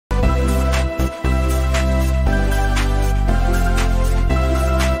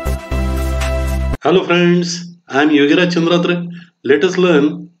Hello friends, I am Yogiraj Chandratre. Let us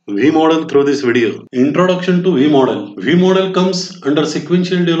learn V model through this video. Introduction to V model. V model comes under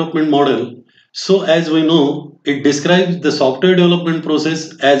Sequential Development Model. So as we know, it describes the software development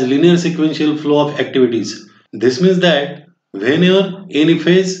process as linear sequential flow of activities. This means that whenever any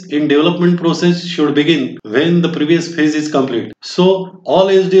phase in development process should begin when the previous phase is complete. So all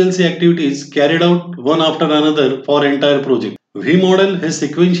SDLC activities carried out one after another for entire project. V model हे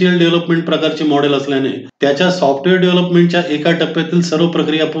sequential development प्रकारचे model असल्याने त्याच्या software डेव्हलपमेंटच्या एका टप्प्यातील सर्व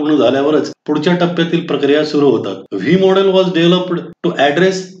प्रक्रिया पूर्ण झाल्यावरच पुढच्या टप्प्यातील प्रक्रिया सुरू होतात. V model was developed to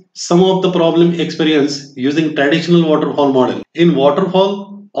address some of the problem experienced using traditional waterfall model. In waterfall,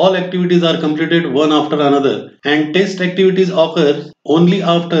 all activities are completed one after another and test activities occur only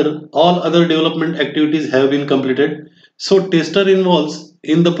after all other development activities have been completed. So tester involves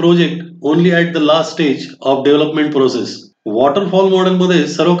in the project only at the last stage of development process. Waterfall मॉडेलमध्ये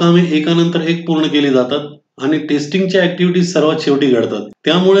सर्व कामे एकानंतर एक पूर्ण केली जातात आणि टेस्टिंगच्या ऍक्टिव्हिटीज सर्वात शेवटी घडतात.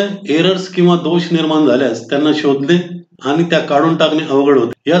 त्यामुळे एरर्स किंवा दोष निर्माण झाल्यास त्यांना शोधणे आणि त्या काढून टाकणे अवघड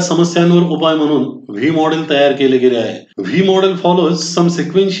होते. या समस्यांवर उपाय म्हणून व्ही मॉडेल तयार केले गेले आहे. V model follows some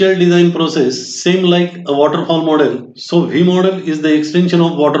sequential design process same like a waterfall model. So V model is the extension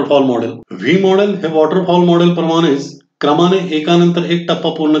of waterfall model. V model हे वॉटरफॉल मॉडेल प्रमाणेच क्रमाने एकानंतर एक टप्पा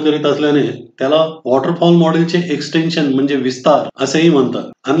पूर्ण करीत असल्याने त्याला वॉटरफॉल मॉडेलचे एक्सटेन्शन म्हणजे विस्तार असेही म्हणतात.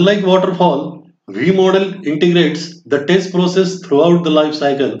 Unlike waterfall, V model integrates the test process throughout the life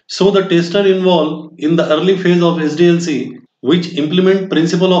cycle. So the tester involved in the early phase of SDLC, which implement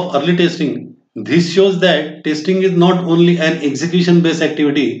principle of early testing. This shows that testing is not only an execution-based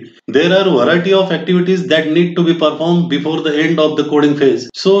activity. There are a variety of activities that need to be performed before the end of the coding phase.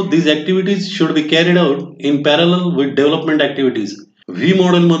 So these activities should be carried out in parallel with development activities. V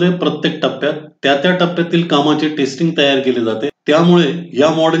मॉडेलमध्ये प्रत्येक टप्प्यात त्या टप्प्यातील कामाचे testing तयार केले जाते. त्यामुळे या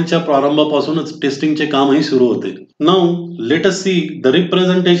मॉडेलच्या प्रारंभापासूनच टेस्टिंगचे कामही सुरू होते. Now let us see the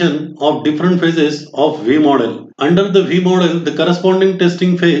representation of different phases of V model. Under the V model the corresponding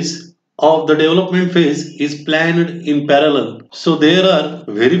testing phase of the development phase is planned in parallel. So there are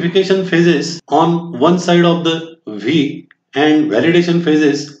verification phases on one side of the V and validation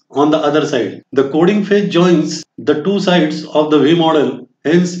phases on the other side. The coding phase joins the two sides of the V model.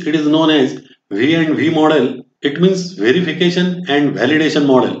 Hence it is known as V and V model. It means verification and validation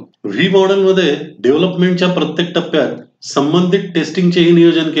model. V model मध्ये डेव्हलपमेंटच्या प्रत्येक टप्प्यात संबंधित टेस्टिंगचेही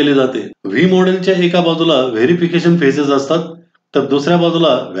नियोजन केले जाते. V मॉडेलच्या एका बाजूला व्हेरिफिकेशन फेजेस असतात तर दुसऱ्या बाजूला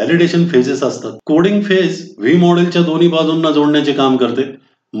व्हॅलिडेशन फेजेस असतात. कोडिंग फेज व्ही मॉडेलच्या दोन्ही बाजूंना जोडण्याचे काम करते.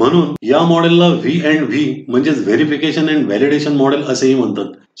 म्हणून या मॉडेलला व्ही अँड व्ही म्हणजेच व्हेरिफिकेशन अँड व्हॅलिडेशन मॉडेल असेही म्हणतात.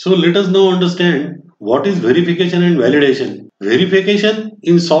 So let us now understand what is verification and validation. Verification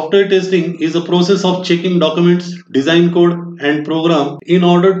in software testing is a process of checking documents, design code and program in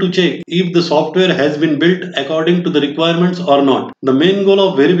order to check if the software has been built according to the requirements or not. The main goal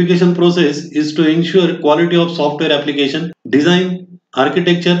of verification process is to ensure quality of software application, design,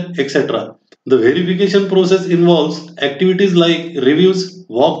 architecture, etc. The verification process involves activities like reviews,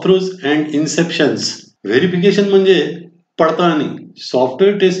 walkthroughs and inceptions. Verification म्हणजे पडताळणी.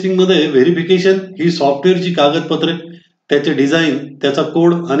 Software testing मध्ये verification ही सॉफ्टवेअरची कागदपत्रे, त्याचे design, त्याचा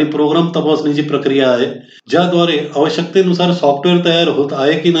code आणि programme तपासणीची प्रक्रिया आहे, ज्याद्वारे आवश्यकतेनुसार सॉफ्टवेअर तयार होत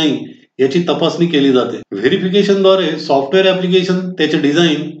आहे की नाही याची तपासणी केली जाते. व्हेरिफिकेशनद्वारे सॉफ्टवेअर ऍप्लिकेशन, त्याचे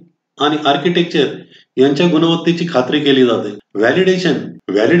डिझाईन आणि आर्किटेक्चर यांच्या गुणवत्तेची खात्री केली जाते.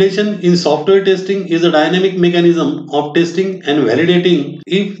 Validation in software testing is a dynamic mechanism of testing and व्हॅलिडेटिंग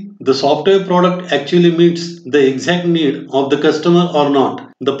if the software product actually meets the exact need of the customer or not.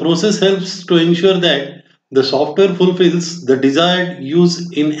 The process helps to ensure that the software fulfills the desired use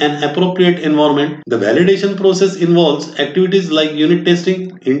in an appropriate environment. The validation process involves activities like unit testing,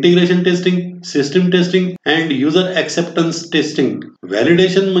 integration testing, system testing, and user acceptance testing.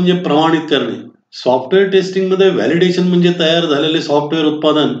 Validation म्हणजे प्रमाणित करणे. Software testing मध्ये validation म्हणजे तयार झालेले software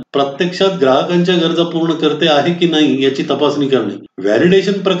उत्पादन प्रत्यक्षात ग्राहकांच्या गरजा पूर्ण करते आहे की नाही याची तपासणी करणे.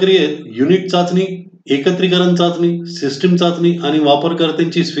 व्हॅलिडेशन प्रक्रियेत युनिट चाचणी, एकत्रीकरण चाचणी, सिस्टीम चाचणी आणि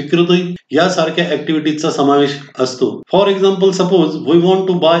वापरकर्त्यांची स्वीकृती यासारख्या ऍक्टिव्हिटीजचा समावेश असतो. For example, suppose we want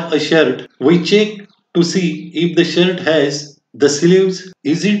to bye a shirt. We check to see if the shirt has the sleeves,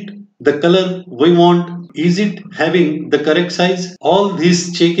 is it the color we want, is it having the correct size. All this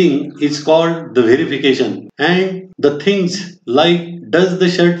checking is called the verification. And the things like, does the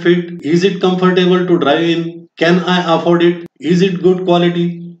shirt fit, is it comfortable to drive in, can I afford it, is it good quality,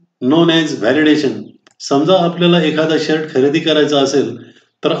 known as validation. समजा आपल्याला एखादा shirt खरेदी करायचा असेल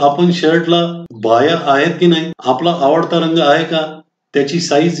तर आपण शर्टला बाह्य आहेत की नाही, आपला आवडता रंग आहे का, त्याची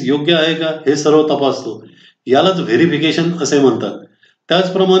साईज योग्य आहे का हे सर्व तपासतो. यालाच व्हेरिफिकेशन असे म्हणतात.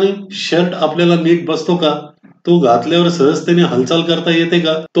 त्याचप्रमाणे शर्ट आपल्याला नीट बसतो का, तो घातल्यावर सहजतेने हालचाल करता येते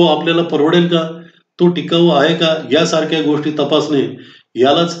का, तो आपल्याला परवडेल का, तो टिकाऊ आहे का, यासारख्या गोष्टी तपासणे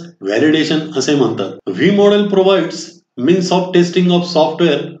यालाच व्हॅलिडेशन असे म्हणतात. V model provides means of testing of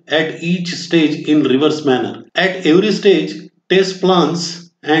software at each stage in reverse manner. At every stage, test plans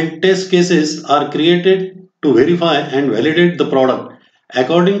and test cases are created to verify and validate the product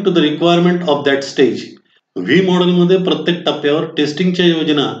according to the requirement of that stage. V model मध्ये प्रत्येक टप्प्यावर टेस्टिंगच्या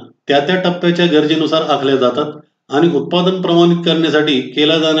योजना त्या टप्प्याच्या गरजेनुसार आखल्या जातात आणि उत्पादन प्रमाणित करण्यासाठी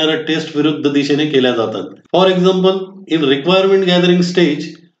केल्या जाणाऱ्या टेस्ट विरुद्ध दिशेने केल्या जातात. For example, in requirement gathering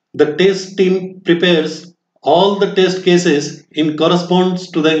stage, the test team prepares all the test cases in corresponds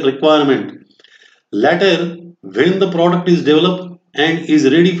to the requirement. Later, when the product is developed and is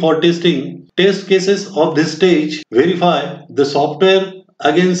ready for testing, test cases of this stage verify the software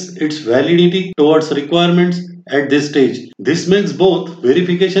against its validity towards requirements at this stage. This makes both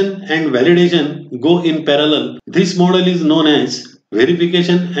verification and validation go in parallel. This model is known as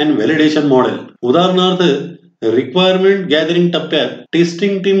verification and validation model. उदाहरणार्थ, requirement gathering टप्प्यात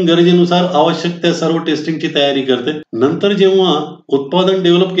testing team गरजेनुसार आवश्यक त्या सर्व टेस्टिंगची तयारी करते. नंतर जेव्हा उत्पादन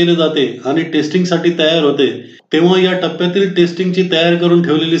डेव्हलप केले जाते आणि टेस्टिंगसाठी तयार होते, तेव्हा या टप्प्यातील टेस्टिंगची तयार करून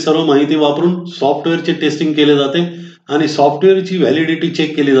ठेवलेली सर्व माहिती वापरून सॉफ्टवेअरचे टेस्टिंग केले जाते आणि सॉफ्टवेअरची व्हॅलिडिटी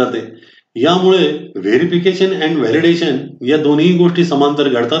चेक केली जाते. यामुळे व्हेरिफिकेशन अँड व्हॅलिडेशन या दोन्ही गोष्टी समांतर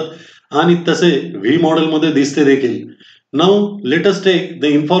घडतात आणि तसे व्ही मॉडेलमध्ये दिसते देखील. Now let us take the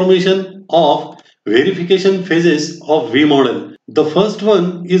information of verification phases of V model. The first one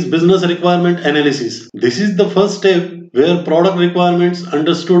is business requirement analysis. This is the first step where product requirements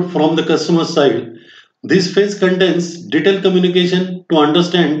understood from the customer side. This phase contains detailed communication to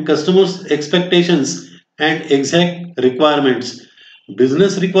understand customers' expectations and exact requirements.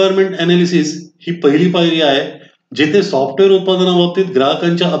 Business requirement analysis ही पहिली पायरी आहे, जिथे software उत्पादनाबाबतीत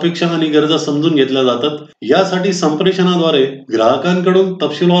ग्राहकांच्या अपेक्षा आणि गरजा समजून घेतल्या जातात. यासाठी संप्रेषणाद्वारे ग्राहकांकडून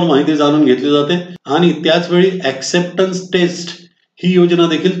तपशीलवार माहिती जाणून घेतली जाते आणि त्याचवेळी ऍक्सेप्टन्स टेस्ट ही योजना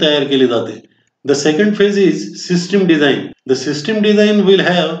देखील तयार केली जाते. The second phase is system design. The system design will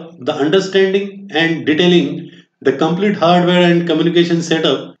have the understanding and detailing the complete hardware and communication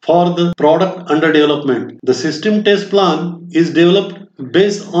setup for the product under development. The system test plan is developed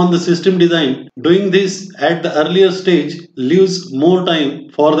based on the system design. Doing this at the earlier stage leaves more time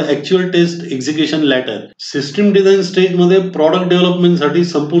for the actual test execution later. System design stage मध्ये product development साठी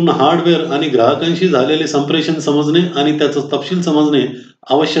संपूर्ण hardware आणि ग्राहकांशी झालेले संप्रेषण समजणे आणि त्याचा तपशील समजणे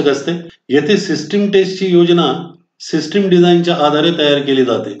आवश्यक असते. येथे सिस्टीम टेस्टची योजना सिस्टीम डिझाईनच्या आधारे तयार केली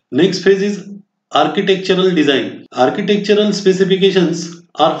जाते. Next phase is architectural design. Architectural specifications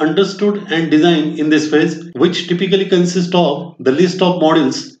are understood and designed in this phase, which typically consist of the list of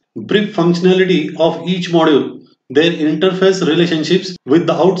modules, brief functionality of each module, their interface relationships with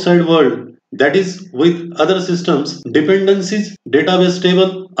the outside world, that is with other systems, dependencies, database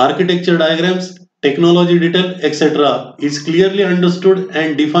table, architecture diagrams, technology detail, etc. is clearly understood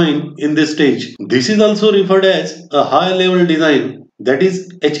and defined in this stage. This is also referred as a high level design, that is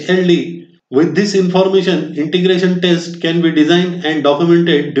HLD. With this information, integration test can be designed and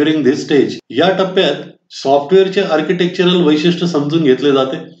documented during this stage. या टप्प्यात सॉफ्टवेअरचे architectural वैशिष्ट्य समजून घेतले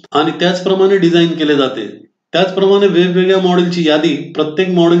जाते आणि त्याचप्रमाणे design केले जाते. त्याचप्रमाणे वेगवेगळ्या मॉडेलची यादी, प्रत्येक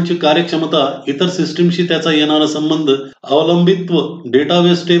मॉडेलची कार्यक्षमता, इतर सिस्टीमशी त्याचा येणारा संबंध, अवलंबित्व,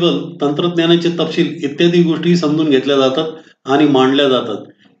 डेटाबेस टेबल, तंत्रज्ञानाचे तपशील इत्यादी गोष्टी समजून घेतल्या जातात आणि मांडल्या जातात.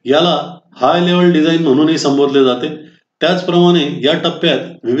 याला हाय लेवल डिझाईन म्हणूनही संबोधले जाते. त्याचप्रमाणे या टप्प्यात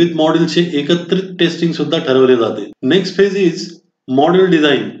विविध मॉड्यूलचे एकत्रित टेस्टिंग सुद्धा ठरवले जाते. Next phase is module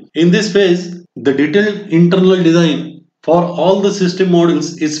design. In this phase the detailed internal design for all the system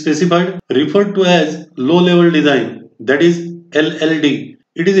modules is specified, referred to as low level design, that is LLD.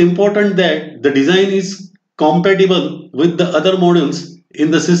 It is important that the design is compatible with the other modules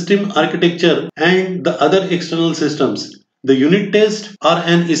in the system architecture and the other external systems. The unit tests are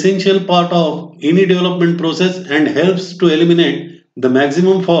an essential part of any development process and helps to eliminate the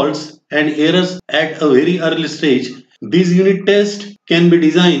maximum faults and errors at a very early stage. These unit tests can be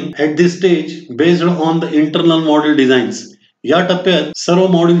designed at this stage based on the internal module designs. या टप्प्यात सर्व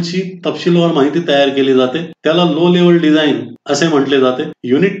मॉड्यूलची तपशीलवार माहिती तयार केली जाते. त्याला low level design असे म्हटले जाते.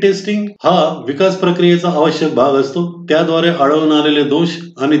 युनिट टेस्टिंग हा विकास प्रक्रियेचा आवश्यक भाग असतो. त्याद्वारे आढळून आलेले दोष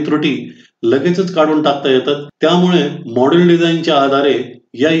आणि त्रुटी लगेचच काढून टाकता येतात. त्यामुळे मॉड्यूल डिझाईनच्या आधारे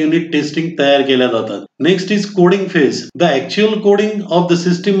या युनिट टेस्टिंग तयार केल्या जातात. Next is coding phase. The actual coding of the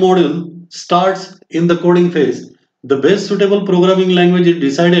system module starts in the coding phase. The best suitable programming language is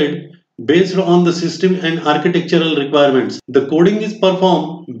decided based on the system and architectural requirements. The coding is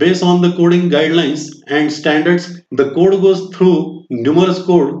performed based on the coding guidelines and standards. The code goes through numerous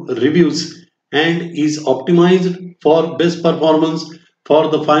code reviews and is optimized for best performance for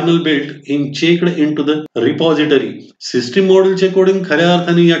the final build in checked into the repository. System मॉड्यूलचे coding खऱ्या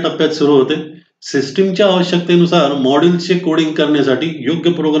अर्थाने या टप्प्यात सुरू होते. सिस्टीमच्या आवश्यकतेनुसार मॉड्यूल्सचे coding करण्यासाठी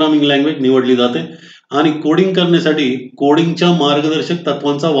योग्य प्रोग्रामिंग लँग्वेज निवडली जाते आणि कोडिंग करण्यासाठी कोडिंगच्या मार्गदर्शक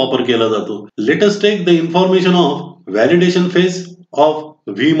तत्वांचा वापर केला जातो. Let us take the information of validation phase of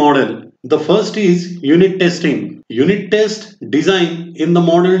V model. The first is unit testing. Unit test design in the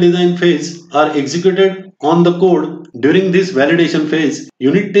model design phase are executed on the code during this validation phase.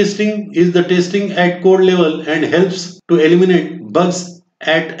 Unit testing is the testing at code level and helps to eliminate bugs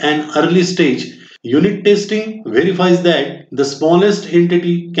at an early stage. Unit testing verifies that the smallest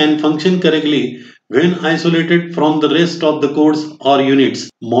entity can function correctly when isolated from the rest of the codes or units.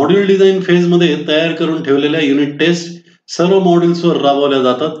 Module design phase मध्ये तयार करून ठेवलेल्या unit taste सर्व मॉड्यूल्सवर राबवल्या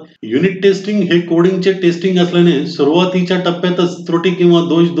जातात. Unit testing हे कोडिंगचे testing असल्याने सुरुवातीच्या टप्प्यातच त्रुटी किंवा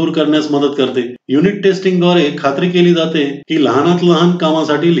दोष दूर करण्यास मदत करते. युनिट टेस्टिंगद्वारे खात्री केली जाते की लहानात लहान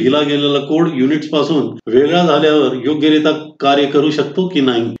कामासाठी लिहिला गेलेला कोड युनिट्स पासून वेगळा झाल्यावर योग्यरित्या कार्य करू शकतो की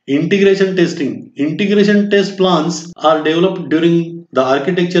नाही. Integration testing. Integration taste plans R developed during the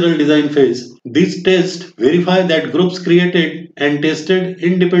architectural design phase. These tests verify that groups created and tested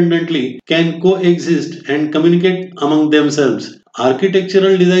independently can coexist and communicate among themselves.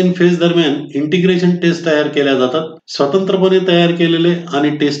 Architectural design phase दरम्यान इंटिग्रेशन टेस्ट तयार केल्या जातात. स्वतंत्रपणे तयार केलेले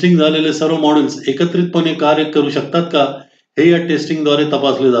आणि testing झालेले सर्व मॉड्यूल्स एकत्रितपणे कार्य करू शकतात का हे या टेस्टिंगद्वारे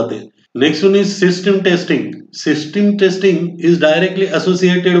तपासले जाते. Next one is system testing. System testing is directly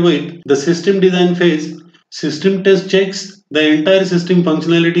associated with the system design phase. System test checks the entire system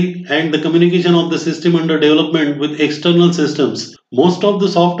functionality and the communication of the system under development with external systems. Most of the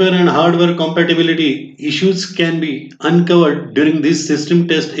software and hardware compatibility issues can be uncovered during this system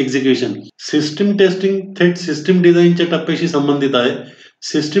test execution. System testing थेट system डिझाईनच्या टप्प्याशी संबंधित आहे.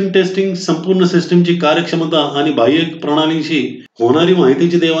 System testing संपूर्ण सिस्टमची कार्यक्षमता आणि बाह्य प्रणालीशी होणारी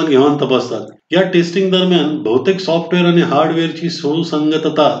माहितीची देवाणघेवाण तपासतात. या टेस्टिंग दरम्यान बहुतेक सॉफ्टवेअर आणि हार्डवेअरची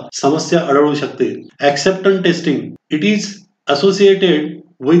सुसंगतता समस्या आढळू शकते. Acceptance testing. It is associated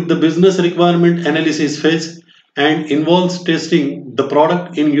with the business requirement analysis phase and involves testing the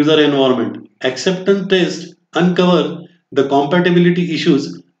product in user environment. Acceptance tests uncover the compatibility issues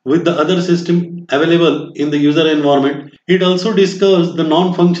with the other system available in the user environment. It also discovers the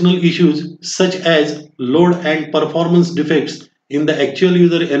non-functional issues such as load and performance defects in the actual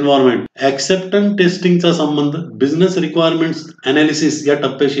user environment. Acceptance testing चा संबंध business requirements analysis या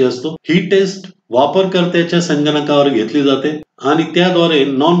टप्प्याशी असतो. ही taste वापरकर्त्याच्या संगणकावर घेतली जाते आणि त्याद्वारे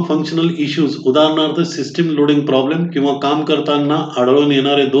नॉन फंक्शनल इश्यूज उदाहरणार्थ सिस्टीम लोडिंग प्रॉब्लेम किंवा काम करताना आढळून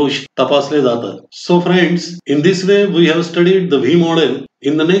येणारे दोष तपासले जातात. So friends, in this way we have studied the V model.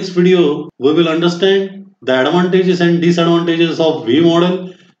 In the next video we will understand the advantages and disadvantages of V model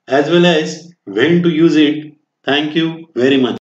as well as when to use it. Thank you very much.